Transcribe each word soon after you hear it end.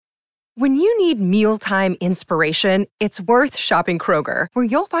When you need mealtime inspiration, it's worth shopping Kroger, where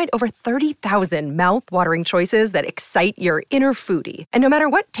you'll find over 30,000 mouth-watering choices that excite your inner foodie. And no matter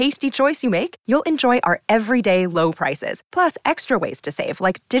what tasty choice you make, you'll enjoy our everyday low prices, plus extra ways to save,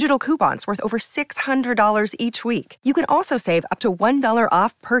 like digital coupons worth over $600 each week. You can also save up to $1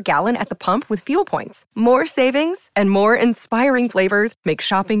 off per gallon at the pump with fuel points. More savings and more inspiring flavors make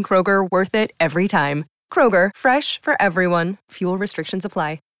shopping Kroger worth it every time. Kroger, fresh for everyone. Fuel restrictions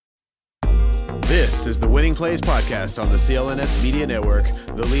apply. This is the Winning Plays Podcast on the CLNS Media Network,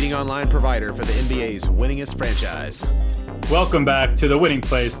 the leading online provider for the NBA's winningest franchise. Welcome back to the Winning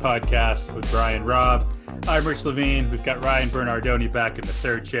Plays Podcast with Brian Robb. I'm Rich Levine. We've got Ryan Bernardoni back in the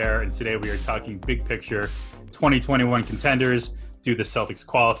third chair, and today we are talking big picture 2021 contenders. Do the Celtics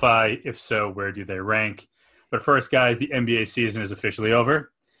qualify? If so, where do they rank? But first, guys, the NBA season is officially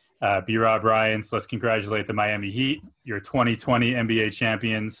over. B-Rob, Ryan, so let's congratulate the Miami Heat, your 2020 NBA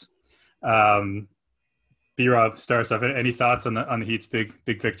champions. B-Rob, start us off. Any thoughts on the Heat's big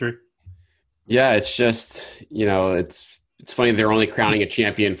victory? Yeah, it's just, it's funny they're only crowning a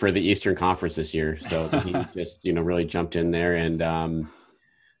champion for the Eastern Conference this year. So the Heat just, really jumped in there. And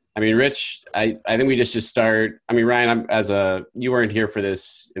Rich, I think we just start. Ryan, you weren't here for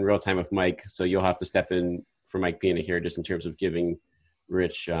this in real time with Mike, so you'll have to step in for Mike Pina here just in terms of giving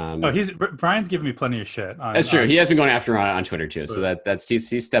Rich. Brian's giving me plenty of shit. That's true. He has been going after on Twitter too, so that's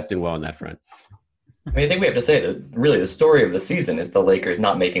he's stepped in well on that front. I think we have to say that really the story of the season is the Lakers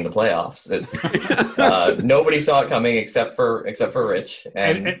not making the playoffs. It's nobody saw it coming except for Rich.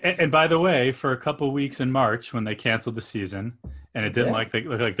 And by the way, for a couple of weeks in March when they canceled the season and it didn't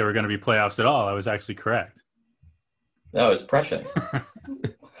look like there were going to be playoffs at all, I was actually correct. No, it was prescient.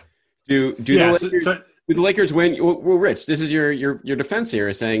 Do the Lakers win? Well, Rich, this is your defense here,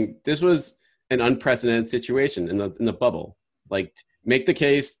 is saying this was an unprecedented situation in the bubble. Like, make the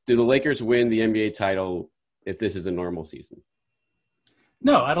case: do the Lakers win the NBA title if this is a normal season?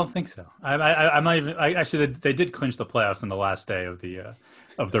 No, I don't think so. I'm not even. Actually, they did clinch the playoffs on the last day of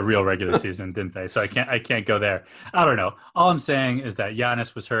the real regular season, didn't they? So I can't go there. I don't know. All I'm saying is that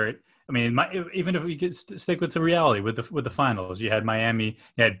Giannis was hurt. Even if we could stick with the reality with the finals, you had Miami,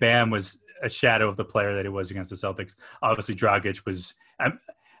 you had Bam was a shadow of the player that he was against the Celtics. Obviously, Dragic was.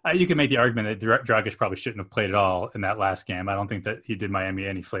 You can make the argument that Dragic probably shouldn't have played at all in that last game. I don't think that he did Miami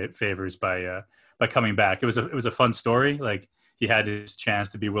any favors by coming back. It was a fun story. Like, he had his chance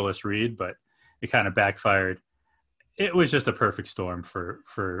to be Willis Reed, but it kind of backfired. It was just a perfect storm for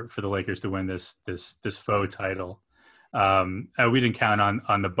the Lakers to win this faux title. We didn't count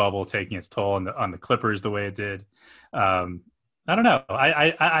on the bubble taking its toll on the Clippers the way it did. I don't know.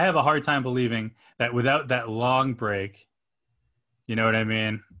 I have a hard time believing that without that long break, you know what I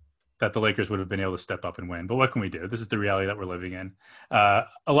mean, that the Lakers would have been able to step up and win. But what can we do? This is the reality that we're living in.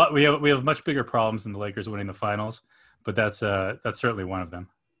 We have much bigger problems than the Lakers winning the finals, but that's certainly one of them.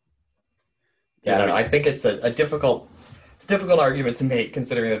 Yeah, I don't know. I think it's a difficult argument to make,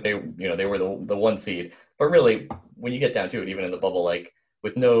 considering that they were the one seed. But really, when you get down to it, even in the bubble, like,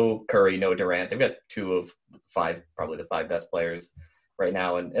 with no Curry, no Durant, they've got 2 of 5, probably the 5 best players right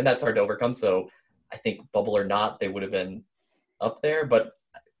now, and that's hard to overcome. So I think, bubble or not, they would have been up there, but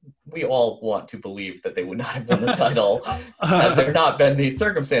we all want to believe that they would not have won the title had there not been these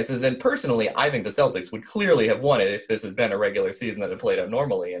circumstances. And personally, I think the Celtics would clearly have won it if this had been a regular season that had played out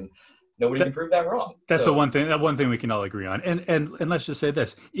normally, and nobody can prove that wrong. That's the one thing we can all agree on. And let's just say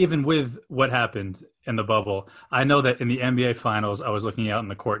this: even with what happened in the bubble, I know that in the NBA Finals, I was looking out in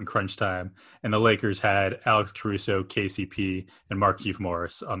the court in crunch time, and the Lakers had Alex Caruso, KCP, and Markieff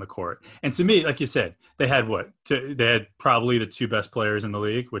Morris on the court. And to me, like you said, they had they had probably the 2 best players in the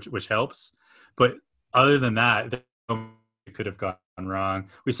league, which helps. But other than that, it could have gone wrong.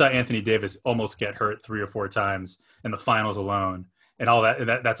 We saw Anthony Davis almost get hurt 3 or 4 times in the finals alone. And all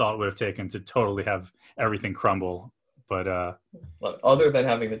that's all it would have taken to totally have everything crumble. But other than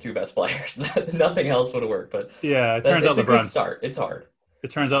having the 2 best players, nothing else would have worked. But yeah, it turns out LeBron's a good start. It's hard. It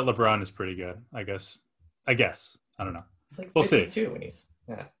turns out LeBron is pretty good, I guess. I don't know. It's like we'll see. And he's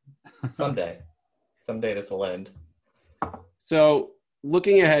someday this will end. So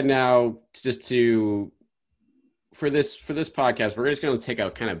looking ahead now, for this podcast, we're just going to take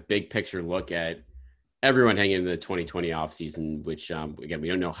a kind of big picture look at everyone hanging in the 2020 offseason, which, again, we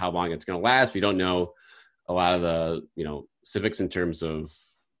don't know how long it's going to last. We don't know a lot of the, civics in terms of,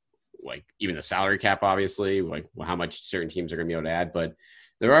 like, even the salary cap, obviously, like how much certain teams are going to be able to add. But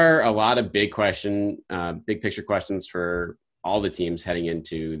there are a lot of big picture questions for all the teams heading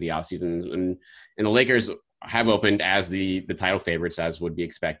into the offseason. And the Lakers have opened as the title favorites, as would be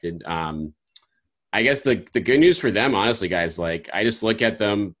expected. I guess the good news for them, honestly, guys, like, I just look at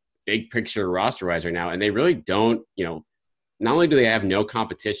them. big picture roster wise right now, and they really don't, not only do they have no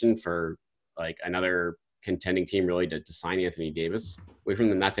competition for like another contending team really to sign Anthony Davis away from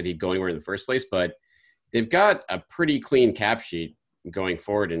them, not that he'd go anywhere in the first place, but they've got a pretty clean cap sheet going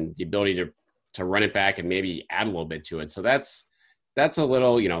forward and the ability to run it back and maybe add a little bit to it. So that's a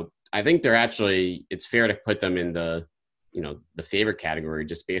little, I think it's fair to put them in the favorite category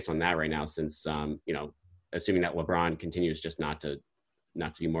just based on that right now, since, assuming that LeBron continues just not to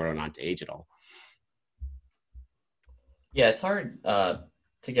be mortal, not to age at all. Yeah, it's hard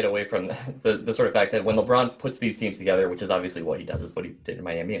to get away from the sort of fact that when LeBron puts these teams together, which is obviously what he does, is what he did in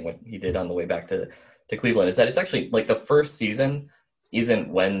Miami and what he did on the way back to Cleveland, is that it's actually like the first season isn't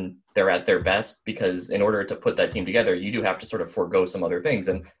when they're at their best, because in order to put that team together, you do have to sort of forego some other things.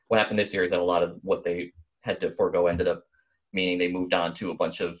 And what happened this year is that a lot of what they had to forego ended up meaning they moved on to a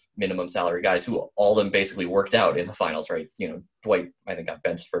bunch of minimum salary guys who all of them basically worked out in the finals, right? Dwight, I think, got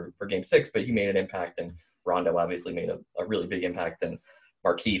benched for game 6, but he made an impact, and Rondo obviously made a really big impact, and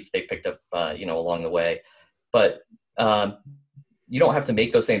Markieff they picked up, along the way. But you don't have to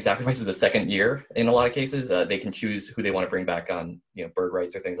make those same sacrifices the second year in a lot of cases. They can choose who they want to bring back on, bird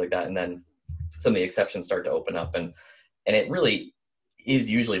rights or things like that. And then some of the exceptions start to open up. And it really is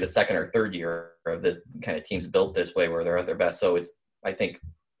usually the second or third year of this kind of teams built this way where they're at their best. So it's, I think,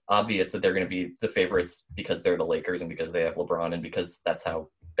 obvious that they're going to be the favorites because they're the Lakers and because they have LeBron and because that's how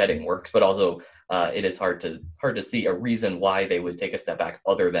betting works. But also it is hard to see a reason why they would take a step back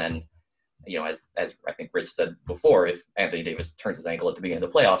other than, as I think Rich said before, if Anthony Davis turns his ankle at the beginning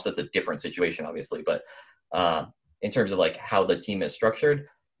of the playoffs, that's a different situation, obviously. But in terms of like how the team is structured,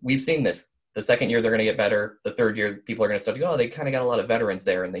 we've seen this. The second year, they're going to get better. The third year, people are going to start to go, oh, they kind of got a lot of veterans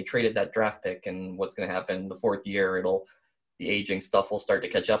there and they traded that draft pick. And what's going to happen the fourth year, the aging stuff will start to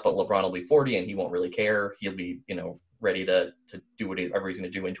catch up, but LeBron will be 40 and he won't really care. He'll be, ready to do whatever he's going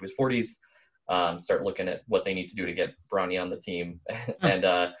to do into his 40s. Start looking at what they need to do to get Bronny on the team. And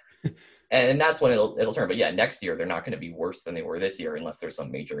that's when it'll turn. But yeah, next year they're not going to be worse than they were this year unless there's some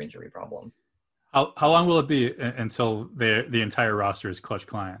major injury problem. How long will it be until the entire roster is clutch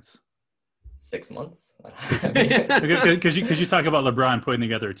clients? 6 months. Because you talk about LeBron putting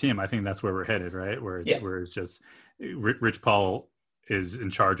together a team. I think that's where we're headed, right? Where it's just Rich Paul is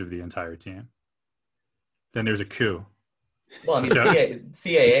in charge of the entire team. Then there's a coup. Well, I mean,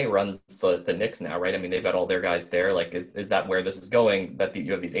 CAA runs the Knicks now, right? I mean, they've got all their guys there. Like, is that where this is going? That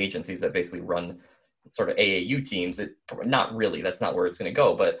you have these agencies that basically run sort of AAU teams? Not really. That's not where it's going to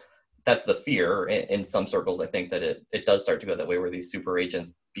go. But that's the fear in some circles. I think that it does start to go that way, where these super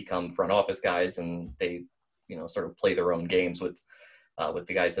agents become front office guys and they, sort of play their own games with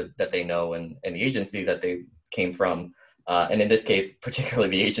the guys that they know and the agency that they came from. And in this case, particularly,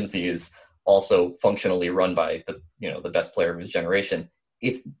 the agency is also functionally run by the best player of his generation.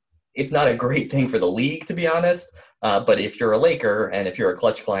 It's not a great thing for the league, to be honest. But if you're a Laker and if you're a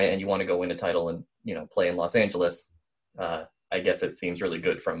clutch client and you want to go win a title and, play in Los Angeles, I guess it seems really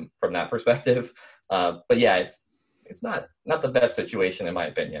good from that perspective. But yeah, it's not the best situation in my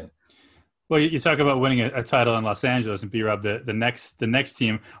opinion. Well, you talk about winning a title in Los Angeles, and B-Rob, the next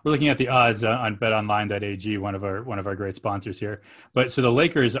team. We're looking at the odds on BetOnline.ag, one of our great sponsors here. But so the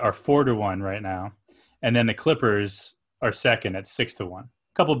Lakers are 4-1 right now, and then the Clippers are second at 6-1. A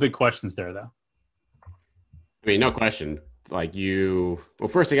couple of big questions there, though. I mean, no question.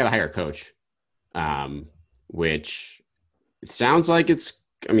 First they got to hire a coach, which it sounds like it's.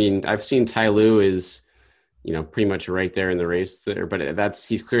 I mean, I've seen Ty Lue is, pretty much right there in the race there, but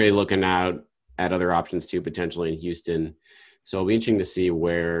he's clearly looking out at other options too, potentially in Houston. So it'll be interesting to see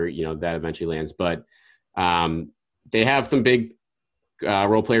where, that eventually lands. But they have some big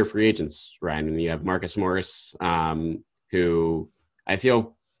role player free agents, Ryan. And you have Marcus Morris, who I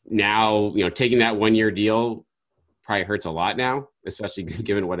feel now, taking that 1-year deal probably hurts a lot now, especially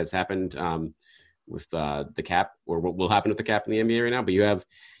given what has happened with the cap, or what will happen with the cap in the NBA right now. But you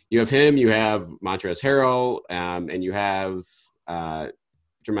have him, you have Montrezl Harrell, and you have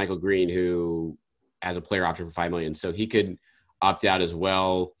Jermichael Green, who has a player option for $5 million. So he could opt out as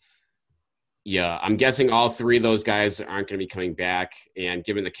well. Yeah, I'm guessing all three of those guys aren't going to be coming back. And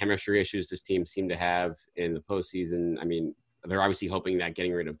given the chemistry issues this team seemed to have in the postseason, I mean, they're obviously hoping that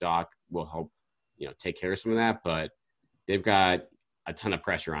getting rid of Doc will help, take care of some of that. But they've got a ton of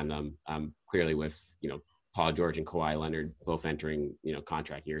pressure on them, clearly with, Paul George and Kawhi Leonard both entering,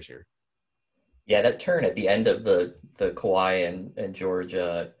 contract years here. Yeah, that turn at the end of the Kawhi and George,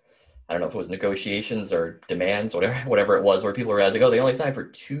 I don't know if it was negotiations or demands, whatever it was, where people were like, oh, they only signed for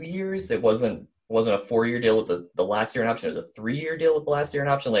 2 years. It wasn't a 4-year deal with the last year an option. It was a 3-year deal with the last year an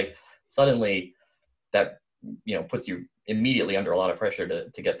option. Like, suddenly that, puts you immediately under a lot of pressure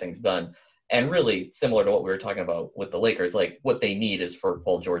to get things done. And really similar to what we were talking about with the Lakers, like what they need is for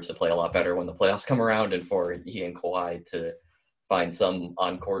Paul George to play a lot better when the playoffs come around, and for he and Kawhi to find some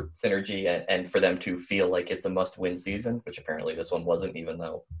on-court synergy, and for them to feel like it's a must-win season, which apparently this one wasn't, even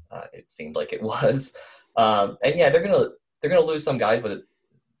though it seemed like it was. And yeah, they're gonna lose some guys, but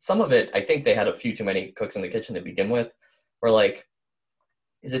some of it, I think they had a few too many cooks in the kitchen to begin with. Where like,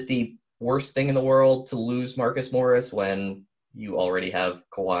 is it the worst thing in the world to lose Marcus Morris when you already have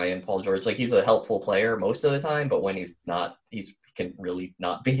Kawhi and Paul George? Like, he's a helpful player most of the time, but when he's not, he can really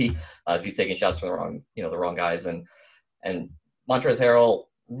not be if he's taking shots from the wrong guys. And Montrezl Harrell,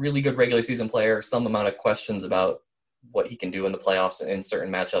 really good regular season player, some amount of questions about what he can do in the playoffs in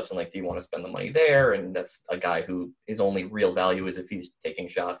certain matchups, and like, do you want to spend the money there? And that's a guy who his only real value is if he's taking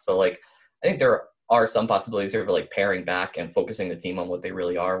shots. So like, I think there are some possibilities here for like pairing back and focusing the team on what they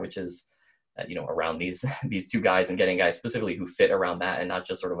really are, which is around these two guys, and getting guys specifically who fit around that, and not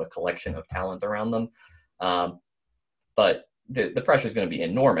just sort of a collection of talent around them. But the pressure is going to be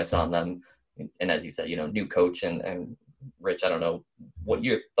enormous on them. And as you said, new coach and Rich, I don't know what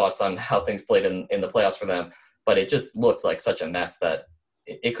your thoughts on how things played in the playoffs for them, but it just looked like such a mess that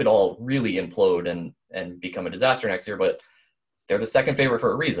it could all really implode and become a disaster next year. But they're the second favorite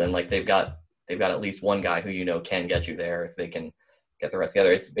for a reason. Like, they've got at least one guy who can get you there if they can get the rest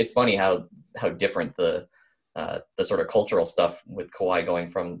together. It's funny how different the sort of cultural stuff with Kawhi going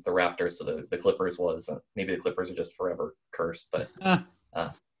from the Raptors to the Clippers was. Maybe the Clippers are just forever cursed, but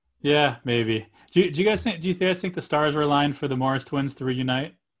yeah, maybe. Do you guys think the stars were aligned for the Morris twins to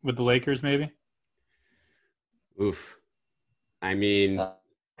reunite with the Lakers? Maybe. Oof. I mean,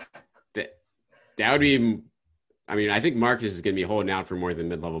 that would be. I mean, I think Marcus is going to be holding out for more than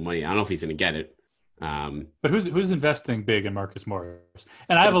mid-level money. I don't know if he's going to get it. But who's investing big in Marcus Morris?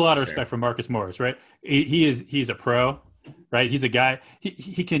 And I have a lot of respect for Marcus Morris, right? He's a pro, right? He's a guy.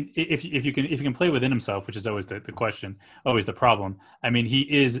 He can, if you can play within himself, which is always the question, always the problem. I mean, he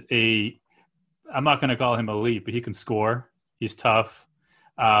is I'm not going to call him elite, but he can score. He's tough.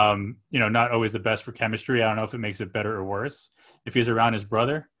 Not always the best for chemistry. I don't know if it makes it better or worse if he's around his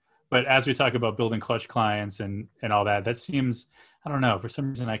brother. But as we talk about building clutch clients and all that seems, I don't know, for some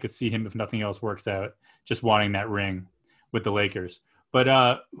reason I could see him, if nothing else works out, just wanting that ring with the Lakers.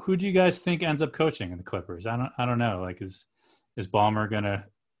 But who do you guys think ends up coaching in the Clippers? I don't know. Like, is Ballmer gonna,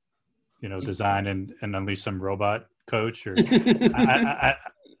 design and unleash some robot coach? Or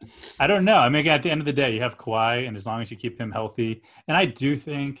I don't know. I mean, at the end of the day, you have Kawhi, and as long as you keep him healthy, and I do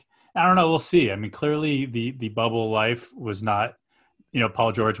think, I don't know, we'll see. I mean, clearly the bubble life was not,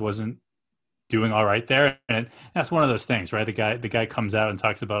 Paul George wasn't doing all right there, and that's one of those things, right? The guy comes out and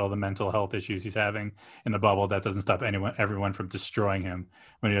talks about all the mental health issues he's having in the bubble. That doesn't stop everyone from destroying him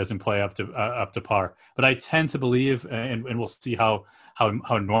when he doesn't play up to par. But I tend to believe, and we'll see how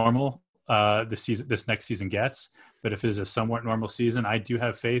normal this next season gets. But if it is a somewhat normal season, I do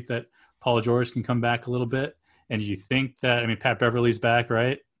have faith that Paul George can come back a little bit. And you think that, I mean, Pat Beverly's back,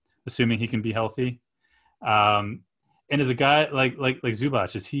 right? Assuming he can be healthy. And as a guy like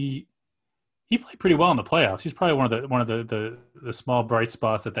Zubac, he played pretty well in the playoffs. He's probably one of the small bright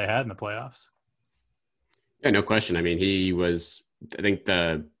spots that they had in the playoffs. Yeah, no question. I mean, he was. I think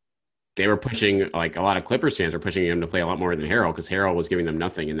they were pushing, like a lot of Clippers fans were pushing him to play a lot more than Harrell, because Harrell was giving them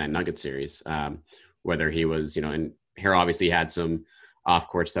nothing in that Nuggets series. Whether he was, and Harrell obviously had some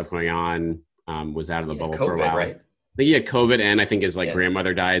off-court stuff going on. Was out of the bubble for a while. Right? I think he had COVID, and I think his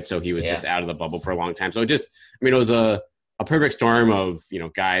grandmother died, so he was just out of the bubble for a long time. So it was a perfect storm of,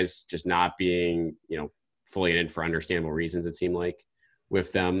 guys just not being, fully in it for understandable reasons, it seemed like,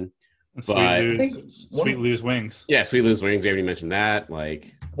 with them. Sweet lose wings. Yeah, sweet lose wings. We haven't even mentioned that.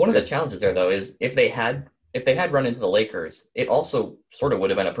 Like, one of the challenges there, though, is if they had run into the Lakers, it also sort of would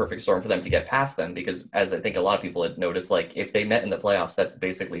have been a perfect storm for them to get past them, because as I think a lot of people had noticed, like, if they met in the playoffs, that's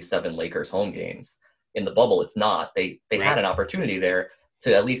basically 7 Lakers home games. In the bubble, it's not. They had an opportunity there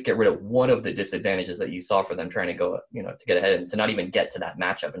to at least get rid of one of the disadvantages that you saw for them trying to go, to get ahead, and to not even get to that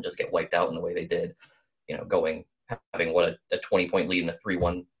matchup and just get wiped out in the way they did, having a 20-point lead and a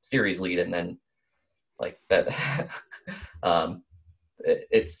 3-1 series lead. And then like that,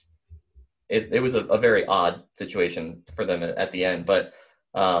 it was a very odd situation for them at the end, but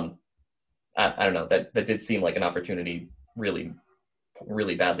I don't know, that did seem like an opportunity really,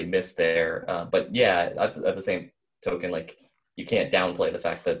 really badly missed there. But yeah, at the same token, like, you can't downplay the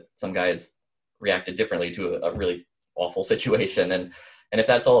fact that some guys reacted differently to a really awful situation. And if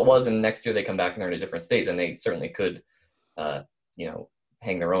that's all it was, and next year they come back and they're in a different state, then they certainly could,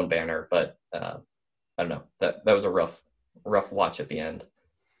 hang their own banner. But I don't know, that was a rough watch at the end.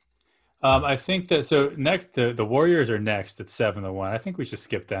 I think that so next the Warriors are next at 7-1. I think we should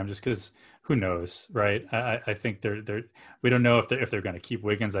skip them just because who knows, right? I think they're we don't know if they're going to keep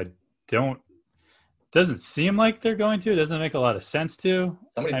Wiggins. Doesn't seem like they're going to. It doesn't make a lot of sense to.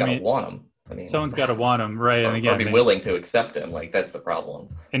 Somebody's got to want him. I mean, someone's got to want him, right? And again, or be willing to accept him. Like that's the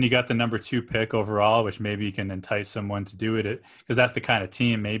problem. And you got the number 2 pick overall, which maybe you can entice someone to do it because that's the kind of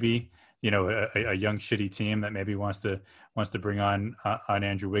team maybe. A young shitty team that maybe wants to bring on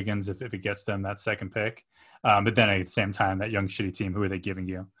Andrew Wiggins if it gets them that second pick. But then at the same time, that young shitty team, who are they giving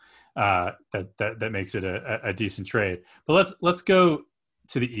you? That makes it a decent trade. But let's go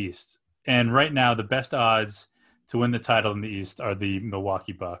to the East. And right now, the best odds to win the title in the East are the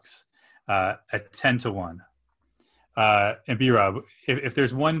Milwaukee Bucks at 10-1. And B-Rob, if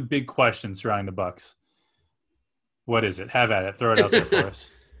there's one big question surrounding the Bucks, what is it? Have at it. Throw it out there for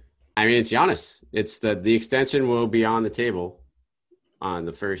us. I mean, it's Giannis. It's the extension will be on the table on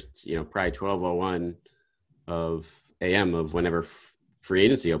the first, probably 12:01 of a.m. of whenever free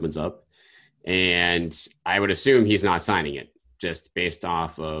agency opens up. And I would assume he's not signing it just based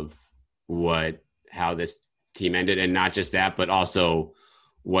off of how this team ended. And not just that, but also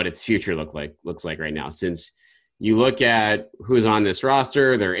what its future looks like right now. Since you look at who's on this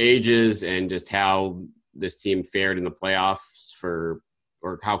roster, their ages, and just how this team fared in the playoffs or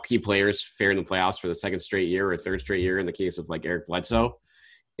how key players fare in the playoffs for the second straight year or third straight year in the case of like Eric Bledsoe.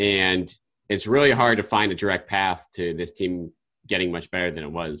 And it's really hard to find a direct path to this team getting much better than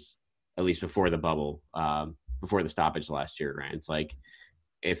it was, at least before the bubble, before the stoppage last year, right? It's like,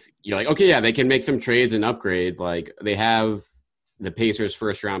 if you're like, okay, yeah, they can make some trades and upgrade. Like they have the Pacers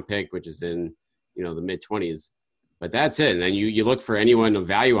first round pick, which is in, the mid 20s, but that's it. And then you look for anyone of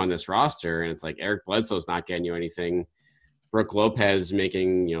value on this roster and it's like Eric Bledsoe's not getting you anything. Brooke Lopez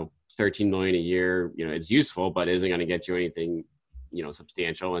making, $13 million a year, it's useful, but isn't going to get you anything,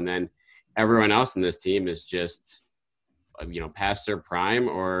 substantial. And then everyone else in this team is just, past their prime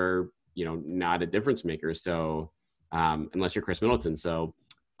or, not a difference maker. So unless you're Chris Middleton. So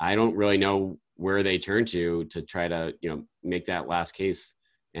I don't really know where they turn to try to, make that last case.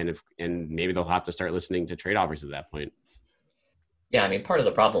 And maybe they'll have to start listening to trade offers at that point. Yeah. I mean, part of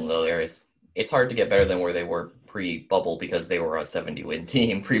the problem though, there is, it's hard to get better than where they were pre-bubble because they were a 70-win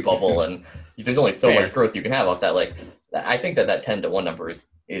team pre-bubble, and there's only so much growth you can have off that. Like, I think that 10-1 number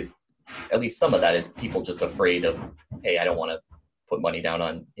is at least some of that is people just afraid of, hey, I don't want to put money down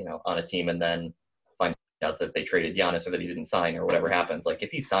on a team and then find out that they traded Giannis or that he didn't sign or whatever happens. Like,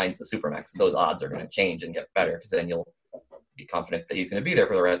 if he signs the Supermax, those odds are going to change and get better because then you'll be confident that he's going to be there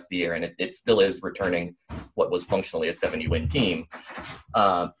for the rest of the year, and it still is returning what was functionally a 70-win team.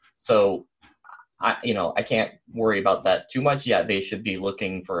 So. I can't worry about that too much. Yeah, they should be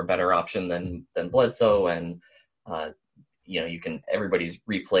looking for a better option than Bledsoe, and everybody's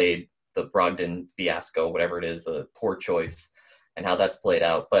replayed the Brogdon fiasco, whatever it is, the poor choice, and how that's played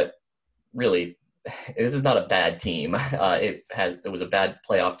out. But really, this is not a bad team. It was a bad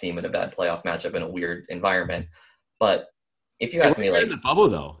playoff team and a bad playoff matchup in a weird environment. But if you ask me, like in the bubble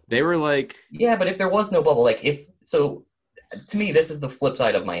though, they were like, yeah, but if there was no bubble, to me, this is the flip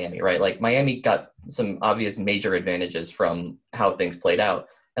side of Miami, right? Like Miami got some obvious major advantages from how things played out.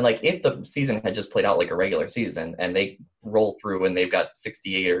 And like, if the season had just played out like a regular season and they roll through and they've got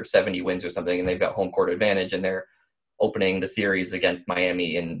 68 or 70 wins or something, and they've got home court advantage and they're opening the series against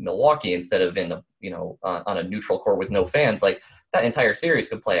Miami in Milwaukee instead of in on a neutral court with no fans, like that entire series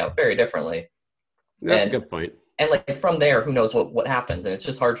could play out very differently. That's a good point. And like from there, who knows what happens? And it's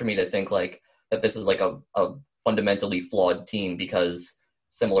just hard for me to think like that this is like a fundamentally flawed team because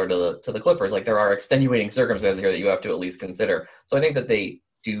similar to the Clippers, like there are extenuating circumstances here that you have to at least consider. So I think that they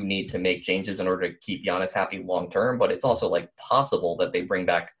do need to make changes in order to keep Giannis happy long term, but it's also like possible that they bring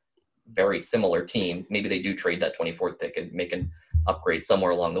back very similar team. Maybe they do trade that 24th pick and make an upgrade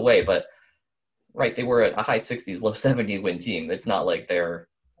somewhere along the way. But right, they were a high 60s, low 70s win team. It's not like they're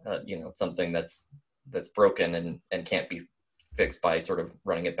something that's broken and can't be fixed by sort of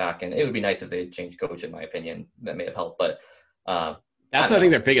running it back. And it would be nice if they had changed coach, in my opinion. That may have helped. But that's I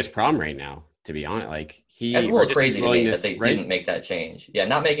think their biggest problem right now, to be honest. Like it's a little crazy to me that they didn't make that change. Yeah,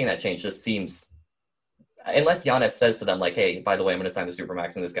 not making that change just seems, unless Giannis says to them like, hey, by the way, I'm going to sign the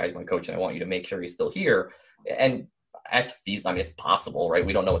Supermax and this guy's my coach and I want you to make sure he's still here. And that's feasible. I mean, it's possible, right?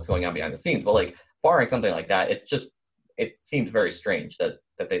 We don't know what's going on behind the scenes, but like barring something like that, it seems very strange that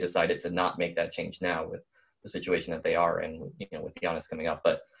they decided to not make that change now with the situation that they are and with Giannis coming up.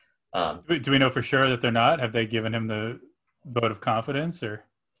 But do we know for sure that they're not? Have they given him the vote of confidence? Or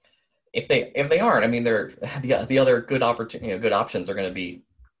if they aren't, I mean, they're the other good opportunity, good options are going to be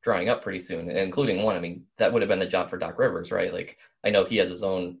drying up pretty soon, including one. I mean, that would have been the job for Doc Rivers, right? Like, I know he has his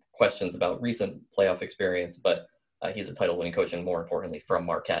own questions about recent playoff experience, but he's a title-winning coach, and more importantly, from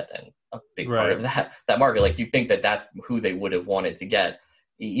Marquette, and a big part of that market. Like, you think that that's who they would have wanted to get,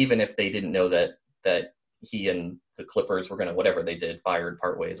 even if they didn't know that he and the Clippers were going to, whatever they did, fired,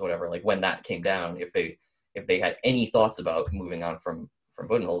 part ways, whatever. Like, when that came down, if they had any thoughts about moving on from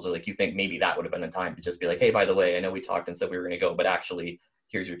Budenholzer, like, you think maybe that would have been the time to just be like, hey, by the way, I know we talked and said we were going to go, but actually,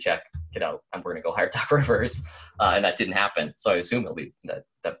 here's your check, get out, and we're going to go hire Doc Rivers. And that didn't happen. So I assume it'll be that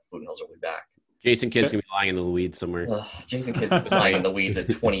Budenholzer will be back. Jason Kidd's going to be lying in the weeds somewhere. Jason Kidd's lying in the weeds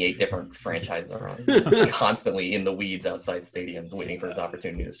at 28 different franchises around. He's constantly in the weeds outside stadiums waiting for his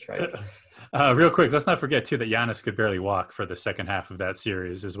opportunity to strike. Real quick, let's not forget, too, that Giannis could barely walk for the second half of that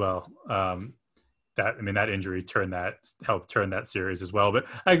series as well. That injury helped turn that series as well. But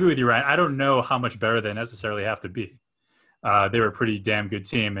I agree with you, Ryan. I don't know how much better they necessarily have to be. They were a pretty damn good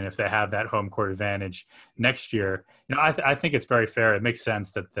team, and if they have that home court advantage next year, I think it's very fair. It makes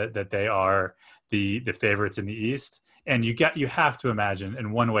sense that they are the favorites in the East, and you have to imagine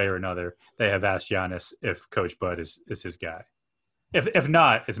in one way or another they have asked Giannis if Coach Bud is his guy. If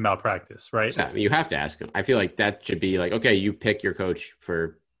not, it's malpractice, right? Yeah, I mean, you have to ask him. I feel like that should be like, okay, you pick your coach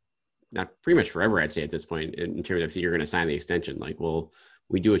for not pretty much forever, I'd say at this point, in terms of if you're going to sign the extension. Like, well,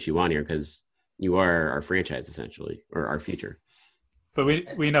 we do what you want here because you are our franchise essentially, or our future. But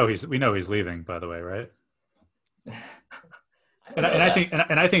we know he's leaving, by the way, right?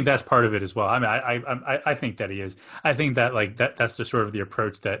 I think that's part of it as well. I mean, I think that he is. I think that that's the sort of the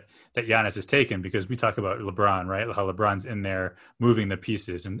approach that Giannis has taken, because we talk about LeBron, right? How LeBron's in there moving the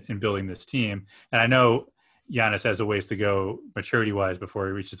pieces and building this team. And I know Giannis has a ways to go maturity-wise before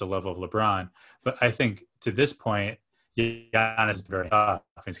he reaches the level of LeBron. But I think to this point, Giannis is very tough.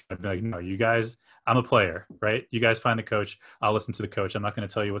 He's going to be like, no, you guys, I'm a player, right? You guys find the coach. I'll listen to the coach. I'm not going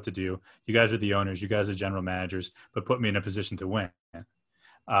to tell you what to do. You guys are the owners. You guys are general managers, but put me in a position to win.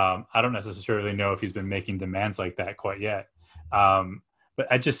 I don't necessarily know if he's been making demands like that quite yet. But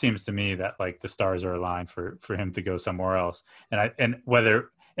it just seems to me that like the stars are aligned for him to go somewhere else. And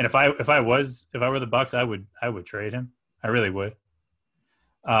if I were the Bucks, I would trade him. I really would.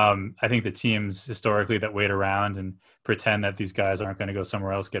 I think the teams historically that wait around and pretend that these guys aren't going to go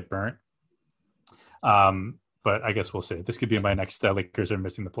somewhere else get burnt. But I guess we'll see. This could be my next Lakers are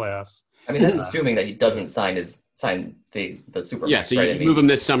missing the playoffs. I mean, that's assuming that he doesn't sign the super. Yeah, so you move him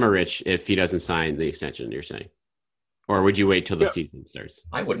this summer, Rich, if he doesn't sign the extension, you're saying, or would you wait till the season starts?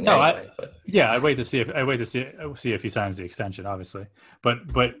 I wouldn't. No, anyway, I'd wait to see if he signs the extension, obviously. But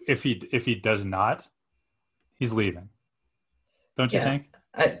if he does not, he's leaving. Don't you think?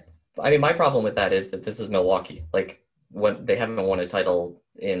 I mean, my problem with that is that this is Milwaukee. Like, when they haven't won a title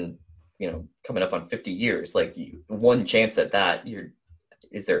in, coming up on 50 years, like one chance at that,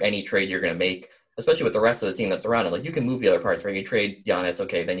 is there any trade you're going to make, especially with the rest of the team that's around him? Like, you can move the other parts, right? You trade Giannis,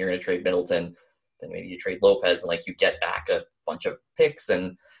 okay, then you're going to trade Middleton, then maybe you trade Lopez, and like you get back a bunch of picks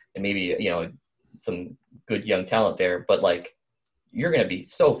and maybe, some good young talent there. But like, you're going to be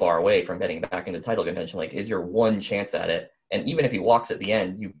so far away from getting back into title contention. Like, is your one chance at it? And even if he walks at the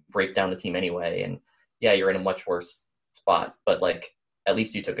end, you break down the team anyway. And yeah, you're in a much worse spot, but like, at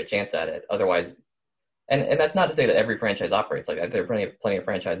least you took a chance at it. Otherwise, and that's not to say that every franchise operates like that. There are plenty of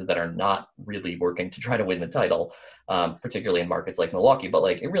franchises that are not really working to try to win the title, particularly in markets like Milwaukee. But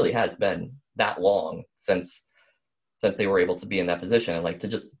like, it really has been that long since they were able to be in that position. And like,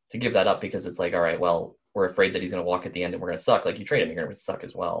 to give that up because it's like, all right, well, we're afraid that he's going to walk at the end and we're going to suck. Like, you trade him, you're going to suck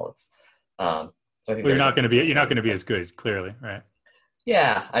as well. It's so I think you're not going to be as good, clearly, right?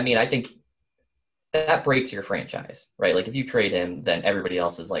 Yeah, I mean, I think that breaks your franchise, right? Like, if you trade him, then everybody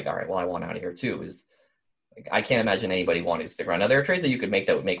else is like, all right, well, I want out of here too. Like, I can't imagine anybody wanting to stick around. Now, there are trades that you could make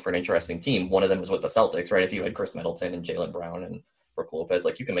that would make for an interesting team. One of them was with the Celtics, right? If you had Chris Middleton and Jaylen Brown and Brook Lopez,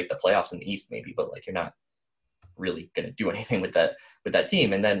 like, you can make the playoffs in the East maybe, but like, you're not really going to do anything with that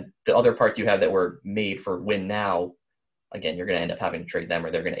team. And then the other parts you have that were made for win now, again, you're going to end up having to trade them,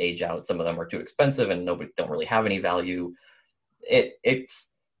 or they're going to age out. Some of them are too expensive and don't really have any value.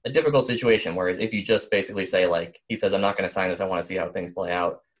 It's a difficult situation. Whereas if you just basically say, like, he says, I'm not going to sign this, I want to see how things play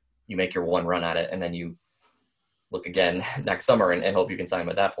out. You make your one run at it, and then you look again next summer and hope you can sign him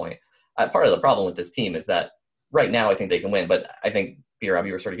at that point. Part of the problem with this team is that right now I think they can win, but I think, B-Rob,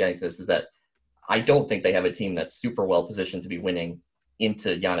 you were sort of getting to this, is that I don't think they have a team that's super well positioned to be winning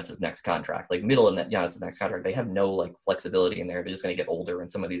into Giannis's next contract. Like, middle of Giannis's next contract, they have no like flexibility in there. They're just going to get older,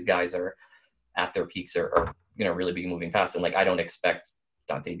 and some of these guys are at their peaks or really be moving fast. And like, I don't expect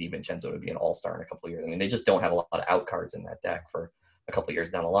Dante DiVincenzo to be an all-star in a couple of years. I mean, they just don't have a lot of out cards in that deck for a couple of years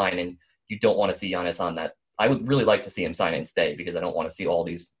down the line, and you don't want to see Giannis on I would really like to see him sign and stay, because I don't want to see all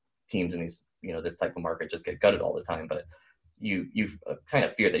these teams in these, this type of market just get gutted all the time. But you kind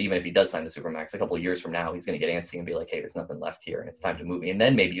of fear that even if he does sign the Supermax, a couple of years from now, he's going to get antsy and be like, hey, there's nothing left here and it's time to move me. And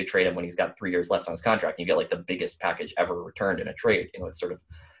then maybe you trade him when he's got 3 years left on his contract and you get like the biggest package ever returned in a trade. It's sort of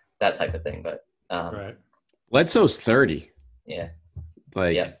that type of thing. But right. Bledsoe's 30. Yeah.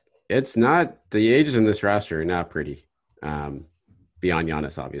 It's not, the ages in this roster are not pretty. Beyond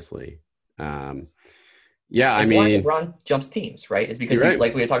Giannis, obviously. Why LeBron jumps teams, right? It's because,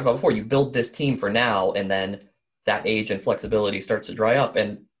 like we had talked about before, you build this team for now, and then that age and flexibility starts to dry up,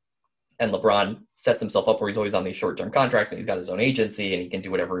 and LeBron sets himself up where he's always on these short-term contracts, and he's got his own agency, and he can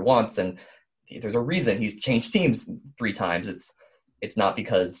do whatever he wants. And there's a reason he's changed teams 3 times. It's not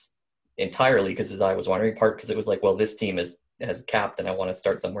entirely because, as I was wondering, part because it was like, well, this team has capped, and I want to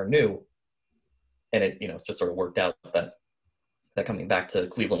start somewhere new, and it just sort of worked out that coming back to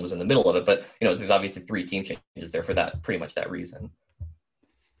Cleveland was in the middle of it. But, there's obviously 3 team changes there for that, pretty much that reason.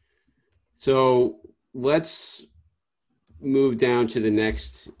 So let's move down to the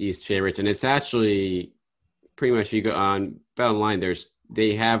next East favorites. And it's actually pretty much, if you go on BetOnline,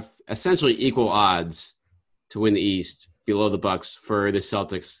 they have essentially equal odds to win the East below the Bucks for the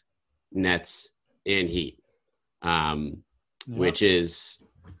Celtics, Nets, and Heat. Which is,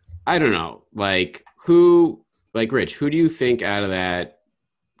 I don't know, Rich, who do you think out of that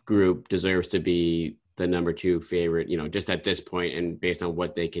group deserves to be the number 2 favorite, just at this point and based on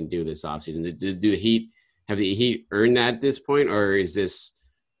what they can do this offseason? Have the Heat earned that at this point, or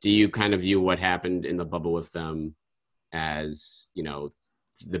do you kind of view what happened in the bubble with them as,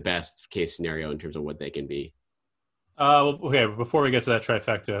 the best case scenario in terms of what they can be? Okay, before we get to that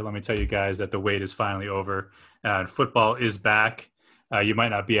trifecta, let me tell you guys that the wait is finally over. Football is back. You might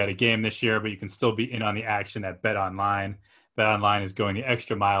not be at a game this year, but you can still be in on the action at BetOnline. BetOnline is going the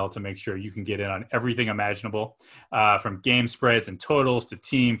extra mile to make sure you can get in on everything imaginable, from game spreads and totals to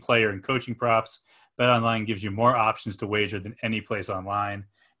team, player, and coaching props. BetOnline gives you more options to wager than any place online.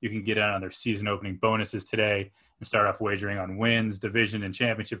 You can get in on their season opening bonuses today and start off wagering on wins, division, and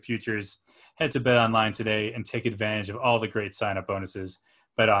championship futures. Head to BetOnline today and take advantage of all the great sign-up bonuses.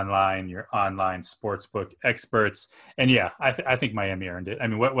 BetOnline, your online sportsbook experts. And yeah, I think Miami earned it. I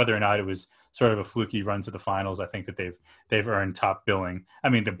mean, whether or not it was sort of a fluky run to the finals, I think that they've earned top billing. I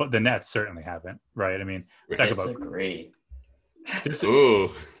mean, the Nets certainly haven't, right? I mean, talk about great.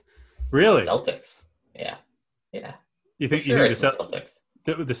 Ooh, really? Celtics, yeah. You think the Celtics?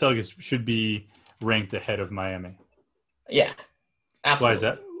 The Celtics should be ranked ahead of Miami? Yeah,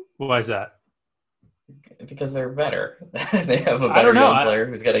 absolutely. Why is that? Because they're better. They have a better young player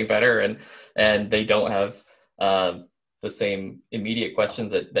who's getting better, and they don't have the same immediate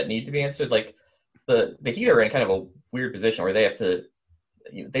questions that need to be answered. Like the Heat are in kind of a weird position where they have to.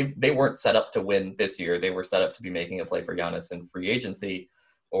 They weren't set up to win this year. They were set up to be making a play for Giannis in free agency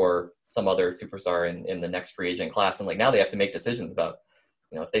or some other superstar in the next free agent class. And like now they have to make decisions about,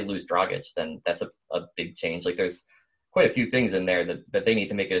 if they lose Dragic, then that's a big change. Like there's quite a few things in there that they need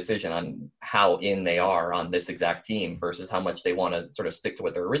to make a decision on how in they are on this exact team versus how much they want to sort of stick to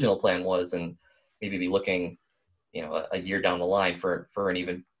what their original plan was and maybe be looking, a year down the line for an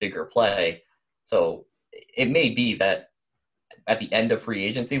even bigger play. So it may be that at the end of free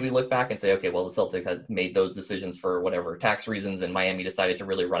agency, we look back and say, okay, well, the Celtics had made those decisions for whatever tax reasons and Miami decided to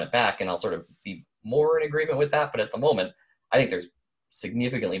really run it back. And I'll sort of be more in agreement with that. But at the moment, I think there's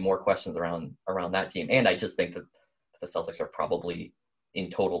significantly more questions around that team. And I just think that the Celtics are probably in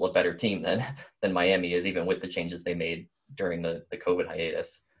total a better team than Miami is, even with the changes they made during the COVID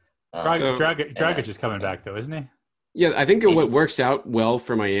hiatus. Dragic is coming back though, isn't he? Yeah, I think what works out well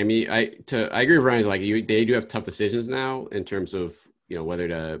for Miami. I agree with Ryan. Like they do have tough decisions now in terms of whether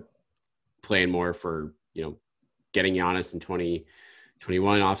to plan more for getting Giannis in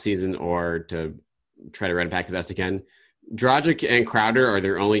 2021 offseason or to try to run it back to best again. Dragic and Crowder are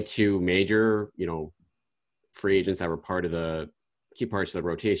their only 2 major free agents that were part of the key parts of the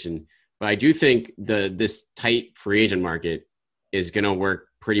rotation. But I do think this tight free agent market is going to work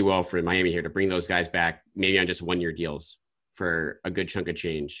pretty well for Miami here to bring those guys back, maybe on just 1-year deals for a good chunk of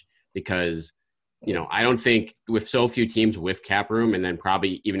change. Because, I don't think with so few teams with cap room, and then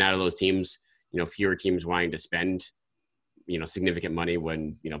probably even out of those teams, fewer teams wanting to spend, significant money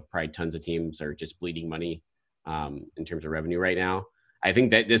when, probably tons of teams are just bleeding money in terms of revenue right now. I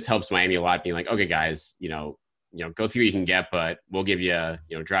think that this helps Miami a lot, being like, okay, guys, go through what you can get, but we'll give you,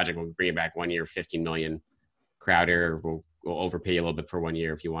 Dragic, we'll bring you back 1 year, $15 million. Crowder, we'll overpay you a little bit for 1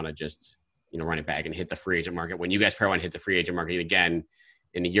 year if you want to just, run it back and hit the free agent market when you guys probably want to hit the free agent market again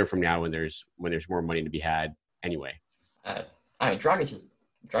in a year from now when there's more money to be had anyway. Dragic is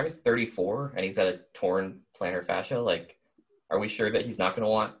Dragic 34 and he's at a torn plantar fascia. Like, are we sure that he's not going to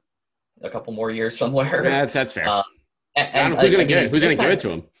want a couple more years somewhere? Yeah, that's fair. And who's going to give it? Who's this going to give time- it to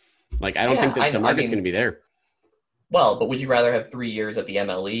him? Like, I don't think that the market's going to be there. Well, but would you rather have 3 years at the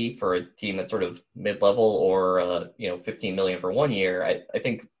MLE for a team that's sort of mid-level, or $15 million for 1 year? I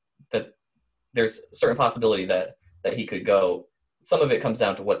think that there's a certain possibility that he could go. Some of it comes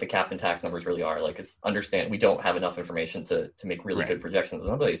down to what the cap and tax numbers really are. Like, it's we don't have enough information to make really good projections on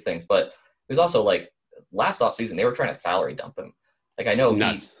some of these things. But there's also, like, last offseason, they were trying to salary dump him. Like, I know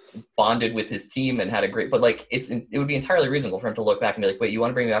he bonded with his team and had a great, but like, it would be entirely reasonable for him to look back and be like, wait, you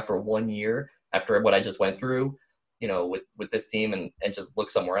want to bring me back for 1 year after what I just went through, with this team, and just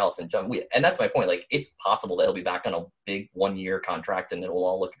look somewhere else and jump. And that's my point. Like, it's possible that he'll be back on a big 1 year contract and it will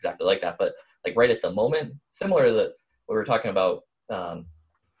all look exactly like that. But like right at the moment, similar to what we were talking about,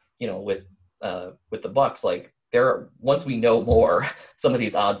 with the Bucks, like once we know more, some of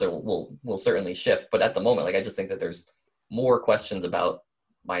these odds will certainly shift. But at the moment, like, I just think that there's more questions about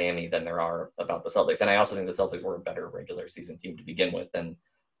Miami than there are about the Celtics. And I also think the Celtics were a better regular season team to begin with, and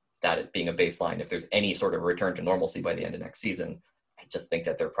that it being a baseline, if there's any sort of return to normalcy by the end of next season, I just think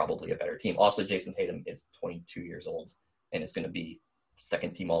that they're probably a better team. Also, Jason Tatum is 22 years old and is going to be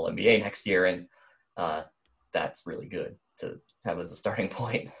second team All NBA next year. And that's really good to have as a starting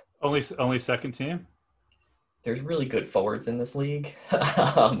point. Only second team? There's really good forwards in this league.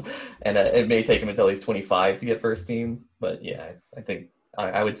 And it may take him until he's 25 to get first team. But yeah, I think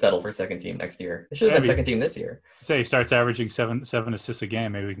I would settle for second team next year. It should have been second team this year. Say he starts averaging seven assists a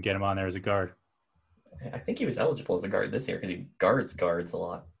game. Maybe we can get him on there as a guard. I think he was eligible as a guard this year because he guards a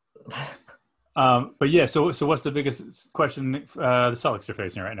lot. But yeah, so what's the biggest question the Celtics are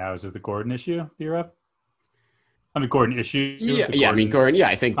facing right now? Is it the Gordon issue, B-Rep? I mean, Gordon issue. Gordon. Yeah,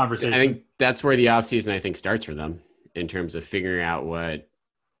 I think that's where the offseason, I think, starts for them in terms of figuring out what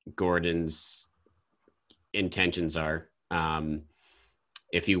Gordon's intentions are.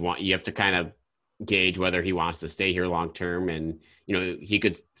 If you have to kind of gauge whether he wants to stay here long term, and he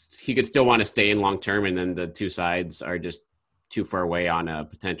could still want to stay in long term, and then the two sides are just too far away on a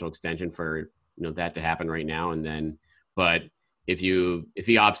potential extension for that to happen right now. And then, but if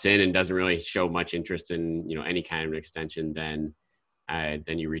he opts in and doesn't really show much interest in any kind of an extension, then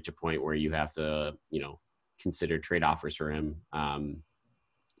you reach a point where you have to consider trade offers for him, and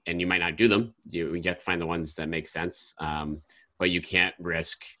you might not do them. You have to find the ones that make sense. But you can't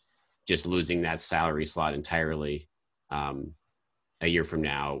risk just losing that salary slot entirely a year from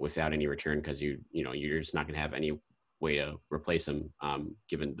now without any return, because you're just not going to have any way to replace him,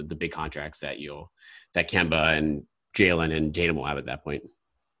 given the big contracts that Kemba and Jalen and Tatum will have at that point.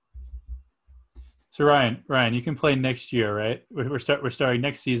 So Ryan, you can play next year, right? We're starting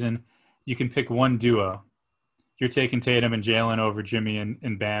next season. You can pick one duo. You're taking Tatum and Jalen over Jimmy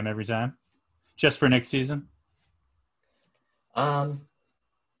and Bam every time, just for next season.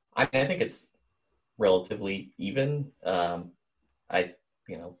 I think it's relatively even. I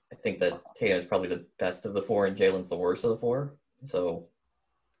think that Tatum is probably the best of the four and Jalen's the worst of the four. So,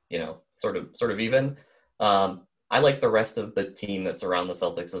 sort of even. I like the rest of the team that's around the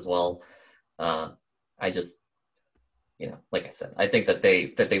Celtics as well. I just, like I said, I think that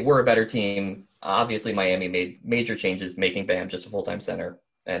they were a better team. Obviously, Miami made major changes, making Bam just a full-time center,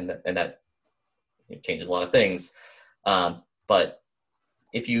 and that changes a lot of things. But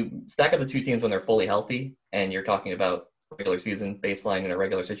if you stack up the two teams when they're fully healthy, and you're talking about regular season baseline in a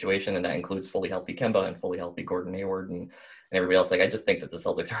regular situation, and that includes fully healthy Kemba and fully healthy Gordon Hayward and everybody else, like, I just think that the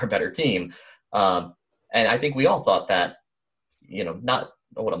Celtics are a better team. And I think we all thought that, not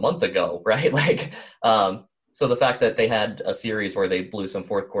a month ago, right? Like, so the fact that they had a series where they blew some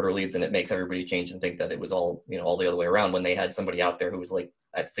fourth quarter leads, and it makes everybody change and think that it was all, all the other way around, when they had somebody out there who was like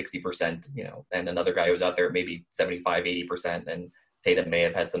at 60%, and another guy who was out there at maybe 75, 80%, and Tatum may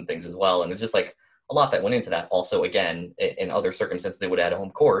have had some things as well. And it's just like a lot that went into that. Also, again, in other circumstances, they would have had a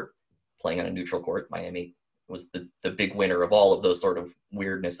home court playing on a neutral court. Miami was the big winner of all of those sort of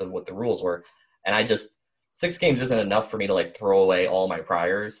weirdness of what the rules were. And 6 games isn't enough for me to like throw away all my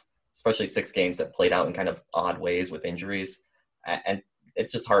priors, especially 6 games that played out in kind of odd ways with injuries. And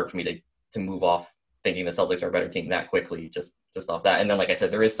it's just hard for me to move off thinking the Celtics are a better team that quickly, just off that. And then, like I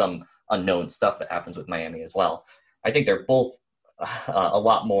said, there is some unknown stuff that happens with Miami as well. I think they're both a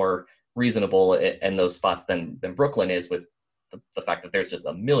lot more reasonable in those spots than Brooklyn is, with the fact that there's just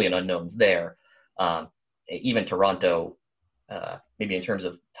a million unknowns there. Even Toronto, maybe in terms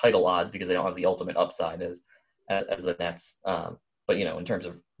of title odds, because they don't have the ultimate upside as the Nets. But, in terms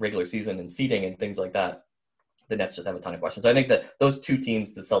of regular season and seeding and things like that, the Nets just have a ton of questions. So I think that those two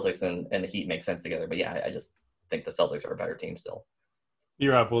teams, the Celtics and the Heat, make sense together. But yeah, I just think the Celtics are a better team still.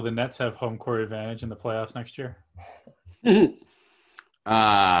 B-Rob, will the Nets have home court advantage in the playoffs next year? No.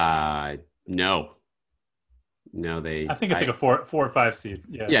 No, I think it's like a 4 or 5 seed.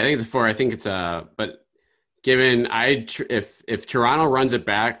 Yeah, I think it's a 4. I think it's but given if Toronto runs it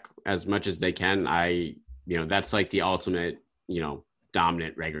back as much as they can, that's like the ultimate,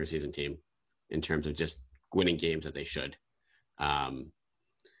 dominant regular season team in terms of just winning games that they should.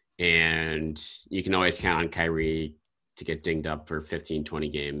 And you can always count on Kyrie to get dinged up for 15, 20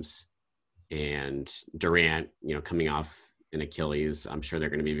 games. And Durant, coming off an Achilles, I'm sure they're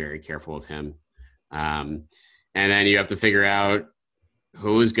going to be very careful of him. And then you have to figure out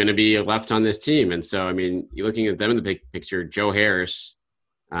who's going to be left on this team. And so, you're looking at them in the big picture. Joe Harris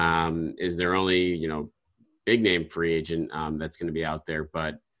is their only, big name free agent that's going to be out there.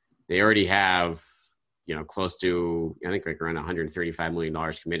 But they already have, close to, I think, like around $135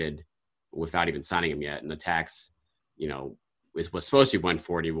 million committed without even signing him yet. And the tax, was supposed to be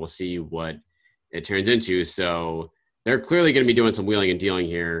 140. We'll see what it turns into. So they're clearly going to be doing some wheeling and dealing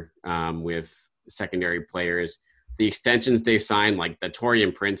here with secondary players. The extensions they signed, like the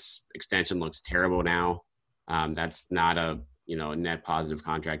Taurean Prince extension, looks terrible now. That's not a net positive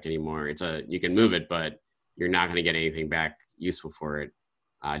contract anymore. You can move it, but you're not going to get anything back useful for it.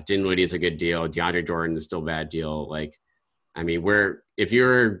 Dinwiddie is a good deal. DeAndre Jordan is still a bad deal. If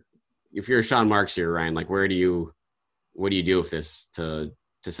you're Sean Marks here, Ryan, what do you do with this to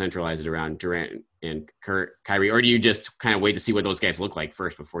centralize it around Durant and Kyrie, or do you just kind of wait to see what those guys look like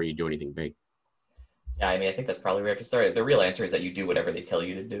first before you do anything big? Yeah, I think that's probably where you have to start. The real answer is that you do whatever they tell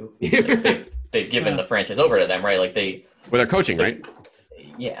you to do. They've given the franchise over to them, right? They're coaching, right?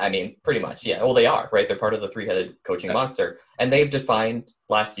 Yeah, pretty much. Yeah, well, they are, right? They're part of the three-headed coaching monster, and they've defined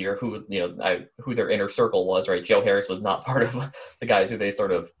last year who their inner circle was, right? Joe Harris was not part of the guys who they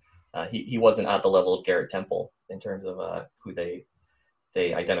sort of he wasn't at the level of Garrett Temple in terms of who they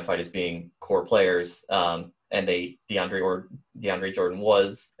identified as being core players. And DeAndre Jordan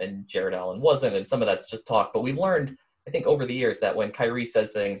was, and Jared Allen wasn't, and some of that's just talk. But we've learned, I think, over the years that when Kyrie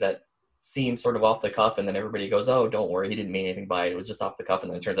says things that seem sort of off the cuff, and then everybody goes, "Oh, don't worry, he didn't mean anything by it. It was just off the cuff,"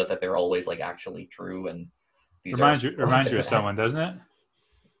 and then it turns out that they're always actually true. And these reminds you of someone, doesn't it?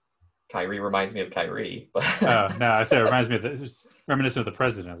 Kyrie reminds me of Kyrie. But no, I said it reminds me reminiscent of the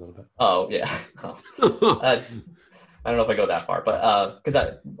president a little bit. Oh yeah. I don't know if I go that far, but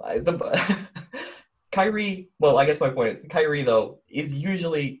because Kyrie, well, I guess my point is Kyrie, though,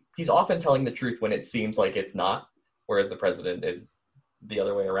 he's often telling the truth when it seems like it's not, whereas the president is the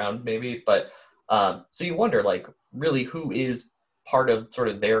other way around, maybe. But so you wonder, really who is part of sort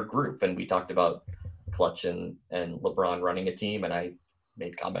of their group? And we talked about Clutch and LeBron running a team, and I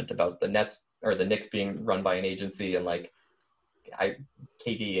made comment about the Knicks being run by an agency, and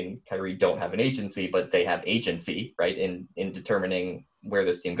KD and Kyrie don't have an agency, but they have agency, right, in determining where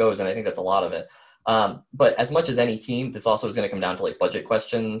this team goes. And I think that's a lot of it. But as much as any team, this also is going to come down to budget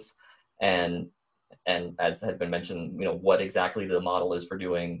questions and as had been mentioned, what exactly the model is for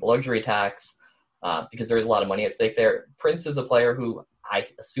doing the luxury tax, because there is a lot of money at stake there. Prince is a player who I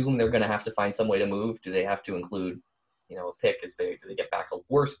assume they're going to have to find some way to move. Do they have to include, a pick? Do they get back a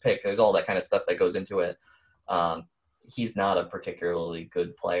worse pick? There's all that kind of stuff that goes into it. He's not a particularly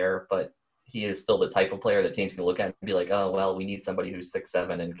good player, but he is still the type of player that teams can look at and be like, oh, well, we need somebody who's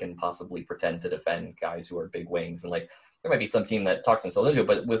 6'7" and can possibly pretend to defend guys who are big wings. And there might be some team that talks themselves into it,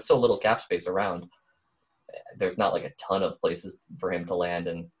 but with so little cap space around, there's not a ton of places for him to land.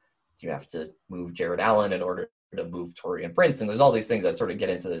 And you have to move Jared Allen in order to move Taurean Prince. And there's all these things that sort of get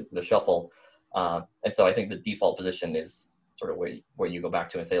into the shuffle. And so I think the default position is sort of where you go back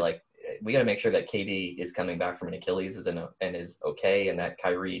to and say, we got to make sure that KD is coming back from an Achilles and is okay, and that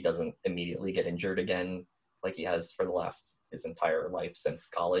Kyrie doesn't immediately get injured again like he has for his entire life since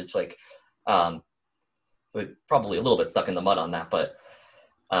college. So probably a little bit stuck in the mud on that, but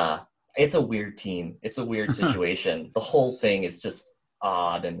it's a weird team. It's a weird situation. The whole thing is just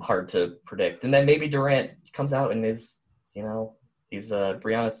odd and hard to predict. And then maybe Durant comes out and is, he's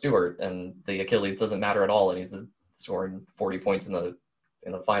Breanna Stewart, and the Achilles doesn't matter at all, and he's scoring 40 points in the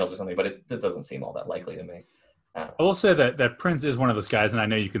finals or something, but it doesn't seem all that likely to me. I will say that Prince is one of those guys, and I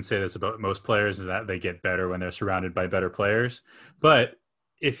know you can say this about most players, is that they get better when they're surrounded by better players. But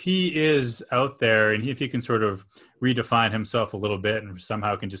if he is out there and if he can sort of redefine himself a little bit and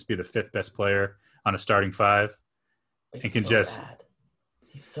somehow can just be the 5th best player on a starting 5, and can bad.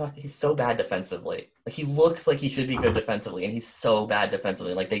 He's so bad defensively. He looks like he should be good defensively, and he's so bad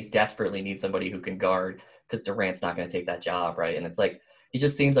defensively. They desperately need somebody who can guard, because Durant's not going to take that job, right? And it's he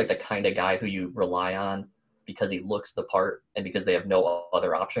just seems like the kind of guy who you rely on because he looks the part and because they have no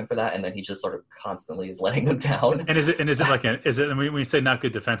other option for that, and then he just sort of constantly is letting them down. And is it like when you say not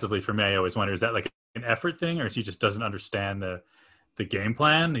good defensively, for me, I always wonder, is that like an effort thing, or is he just doesn't understand the game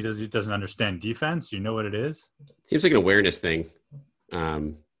plan? He doesn't understand defense. You know what it is? Seems like an awareness thing.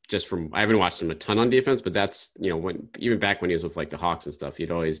 Just from, I haven't watched him a ton on defense, but that's, even back when he was with like the Hawks and stuff, he'd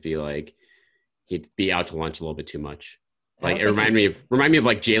always be like, he'd be out to lunch a little bit too much. Like it remind me of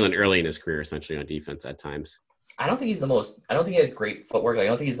like Jalen early in his career, essentially on defense at times. I don't think he has great footwork. I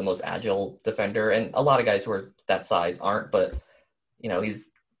don't think he's the most agile defender, and a lot of guys who are that size aren't. But you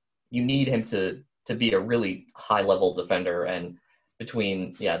need him to be a really high level defender. And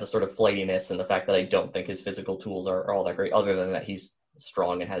between the sort of flightiness and the fact that I don't think his physical tools are all that great, other than that he's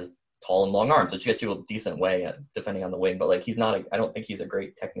strong and has tall and long arms, which gets you a decent way at defending on the wing. But like I don't think he's a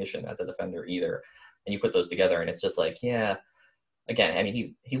great technician as a defender either. And you put those together, and it's just like, again, I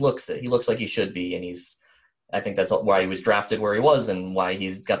mean, he looks like he should be, and I think that's why he was drafted where he was and why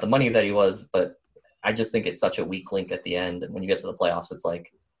he's got the money that he was. But I just think it's such a weak link at the end. And when you get to the playoffs, it's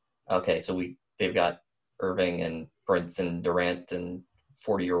like, okay, so they've got Irving and Prince and Durant and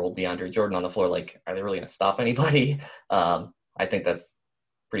 40-year-old DeAndre Jordan on the floor. Like, are they really going to stop anybody? I think that's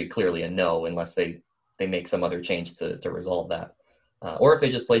pretty clearly a no, unless they make some other change to resolve that. Or if they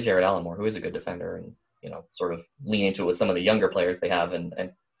just play Jared Allen more, who is a good defender, and sort of lean into it with some of the younger players they have, and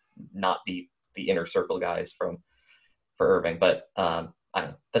not the inner circle guys for Irving. But I don't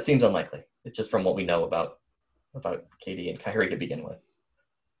know. That seems unlikely. It's just from what we know about KD and Kyrie to begin with.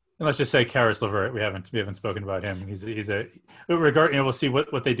 And let's just say Karis LeVert. We haven't spoken about him. He's a regard. We'll see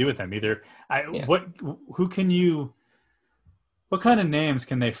what they do with him. What kind of names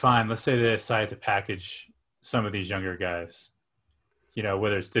can they find? Let's say they decide to package some of these younger guys.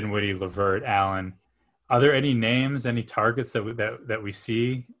 Whether it's Dinwiddie, LeVert, Allen. Are there any names, any targets that we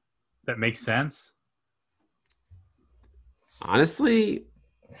see that make sense? Honestly,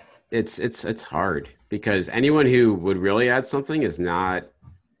 it's hard, because anyone who would really add something is not,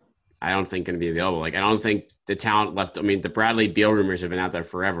 I don't think, going to be available. Like, I don't think the talent left. I mean, the Bradley Beal rumors have been out there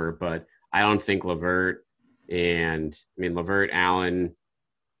forever, but I don't think LeVert, Allen,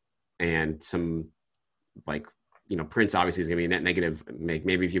 and some Prince obviously is going to be a net negative.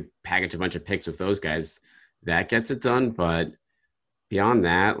 Maybe if you package a bunch of picks with those guys, that gets it done. But beyond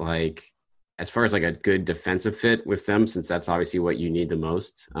that, like, as far as like a good defensive fit with them, since that's obviously what you need the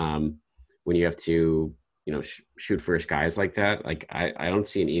most, when you have to, shoot first guys like that, like I don't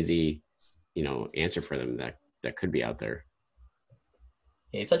see an easy, answer for them that could be out there.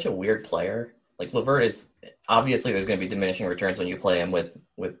 Yeah, he's such a weird player. Like, LeVert is obviously, there's going to be diminishing returns when you play him with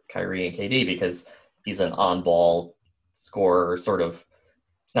Kyrie and KD, because he's an on-ball scorer, sort of.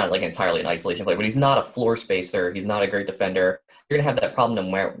 It's not like entirely an isolation play, but he's not a floor spacer. He's not a great defender. You're going to have that problem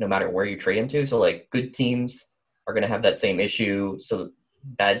no matter where you trade him to. So, like, good teams are going to have that same issue. So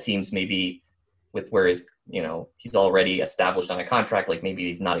bad teams, maybe with where he's already established on a contract, like maybe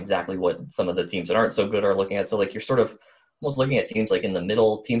he's not exactly what some of the teams that aren't so good are looking at. So, like, you're sort of almost looking at teams like in the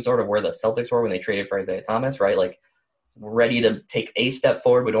middle, teams sort of where the Celtics were when they traded for Isaiah Thomas, right? Like, ready to take a step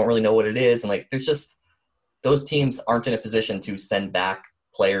forward, but don't really know what it is. And like, there's just, those teams aren't in a position to send back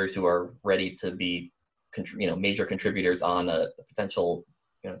players who are ready to be, major contributors on a potential,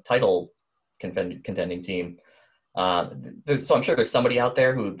 title contending team. So I'm sure there's somebody out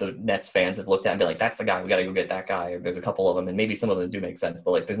there who the Nets fans have looked at and be like, that's the guy, we got to go get that guy. Or there's a couple of them, and maybe some of them do make sense,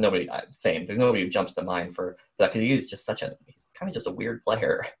 but like, there's nobody who jumps to mind for that, because he is just he's kind of just a weird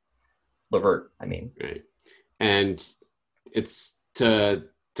player. LeVert, I mean. Right. And it's to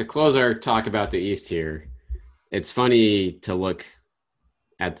close our talk about the East here. It's funny to look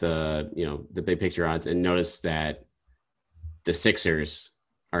at the big picture odds and notice that the Sixers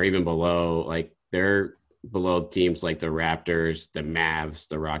are even below, like they're below teams like the Raptors, the Mavs,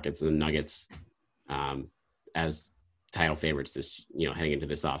 the Rockets, and the Nuggets as title favorites this, heading into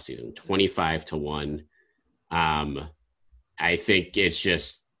this offseason, 25-1. I think it's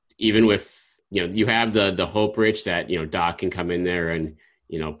just, even with, you have the hope, Rich, that, Doc can come in there and,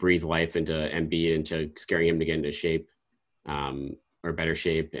 breathe life into Embiid, into scaring him to get into shape, or better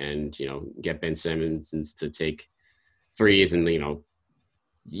shape, and, get Ben Simmons to take threes and,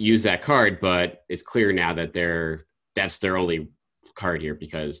 use that card. But it's clear now that that's their only card here,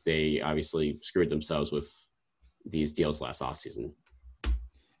 because they obviously screwed themselves with these deals last offseason.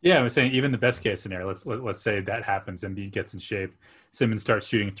 Yeah, I was saying, even the best case scenario, let's say that happens, Embiid gets in shape, Simmons starts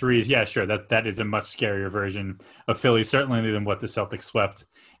shooting threes. Yeah, sure, that is a much scarier version of Philly, certainly, than what the Celtics swept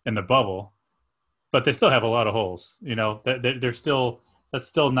in the bubble. But they still have a lot of holes. That's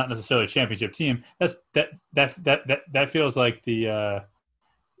still not necessarily a championship team. That feels like the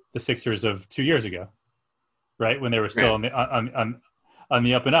Sixers of 2 years ago. right? When they were still on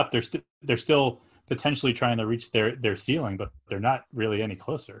the up and up, they're still potentially trying to reach their ceiling, but they're not really any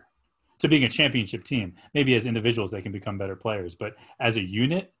closer to being a championship team. Maybe as individuals they can become better players, but as a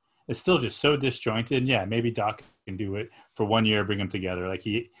unit, it's still just so disjointed. Yeah, maybe Doc can do it for 1 year, bring them together. Like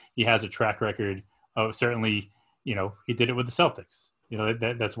he has a track record of, certainly, you know, he did it with the Celtics. You know,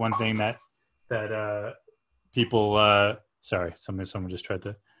 that's one thing that people. Sorry, someone just tried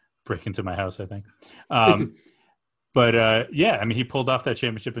to break into my house, I think. But yeah, I mean, he pulled off that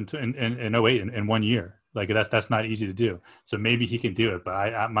championship in 08 in 1 year. Like that's not easy to do. So maybe he can do it,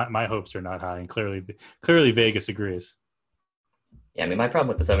 but my hopes are not high, and clearly Vegas agrees. Yeah, I mean, my problem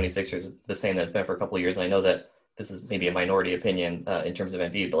with the 76ers is the same that it's been for a couple of years, and I know that this is maybe a minority opinion in terms of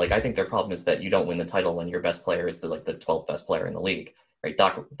Embiid, but like I think their problem is that you don't win the title when your best player is the 12th best player in the league, right?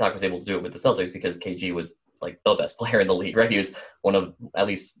 Doc was able to do it with the Celtics because KG was like the best player in the league, right? He was one of, at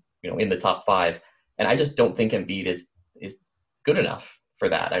least, you know, in the top 5, and I just don't think Embiid is good enough for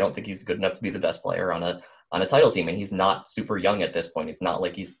that. I don't think he's good enough to be the best player on a title team, and he's not super young at this point. It's not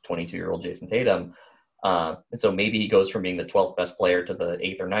like he's 22-year-old Jason Tatum. And so maybe he goes from being the 12th best player to the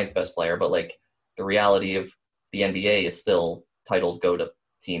 8th or 9th best player, but like the reality of the NBA is still titles go to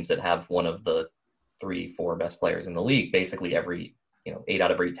teams that have one of the 3-4 best players in the league, basically every, 8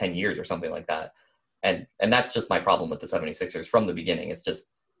 out of every 10 years or something like that. And that's just my problem with the 76ers from the beginning. It's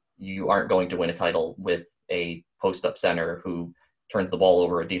just, you aren't going to win a title with a post-up center who turns the ball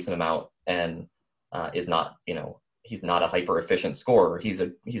over a decent amount and is not, he's not a hyper efficient scorer. He's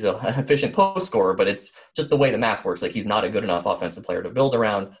an efficient post scorer, but it's just the way the math works. Like, he's not a good enough offensive player to build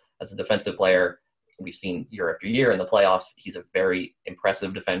around. As a defensive player, we've seen year after year in the playoffs, he's a very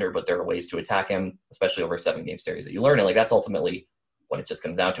impressive defender, but there are ways to attack him, especially over a 7-game series that you learn. And like, that's ultimately what it just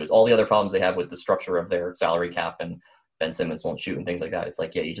comes down to, is all the other problems they have with the structure of their salary cap and Ben Simmons won't shoot and things like that. It's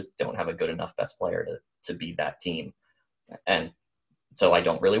like, yeah, you just don't have a good enough best player to be that team. And so I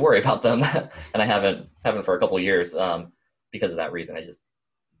don't really worry about them. And I haven't for a couple of years because of that reason.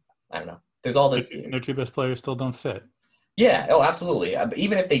 I don't know. There's all their 2 best players still don't fit. Yeah. Oh, absolutely. But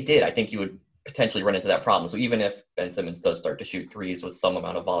even if they did, I think you would potentially run into that problem. So even if Ben Simmons does start to shoot threes with some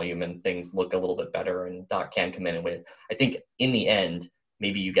amount of volume and things look a little bit better and Doc can come in and win, I think in the end,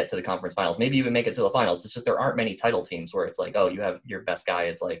 maybe you get to the conference finals, maybe even make it to the finals. It's just, there aren't many title teams where it's like, oh, you have your best guy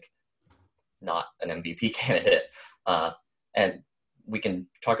is like not an MVP candidate. And we can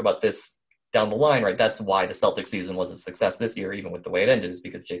talk about this down the line, right? That's why the Celtics season was a success this year, even with the way it ended, is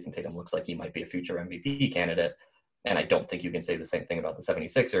because Jason Tatum looks like he might be a future MVP candidate. And I don't think you can say the same thing about the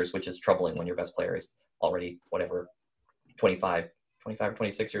 76ers, which is troubling when your best player is already, 25 or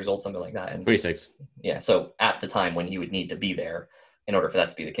 26 years old, something like that. And 26. Yeah. So at the time when he would need to be there in order for that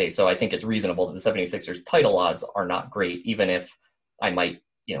to be the case. So I think it's reasonable that the 76ers title odds are not great, even if I might,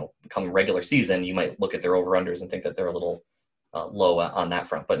 come regular season, you might look at their over-unders and think that they're a little low on that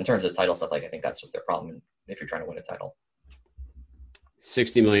front. But in terms of title stuff, like, I think that's just their problem if you're trying to win a title.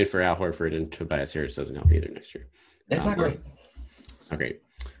 $60 million for Al Horford and Tobias Harris doesn't help either next year. That's not great. Okay.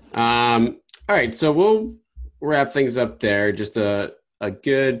 All right. So we'll wrap things up there. Just a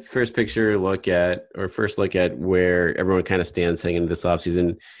good first look at where everyone kind of stands heading into this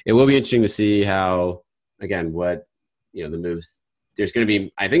offseason. It will be interesting to see how, again, what, the moves. I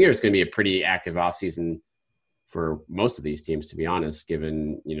think there's going to be a pretty active offseason for most of these teams, to be honest,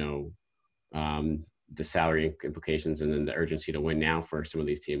 given, the salary implications and then the urgency to win now for some of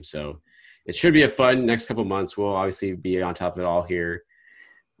these teams. So it should be a fun next couple months. We'll obviously be on top of it all here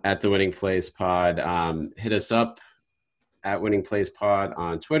at the Winning Plays Pod. Hit us up at Winning Plays Pod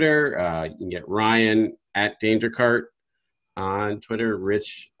on Twitter. You can get Ryan at Danger Cart on Twitter,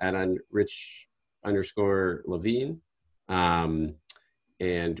 Rich at Rich_Levine.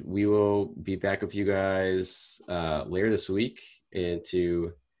 And we will be back with you guys later this week and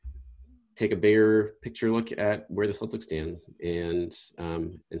to take a bigger picture look at where the Celtics stand and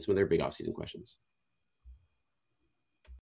some of their big offseason questions.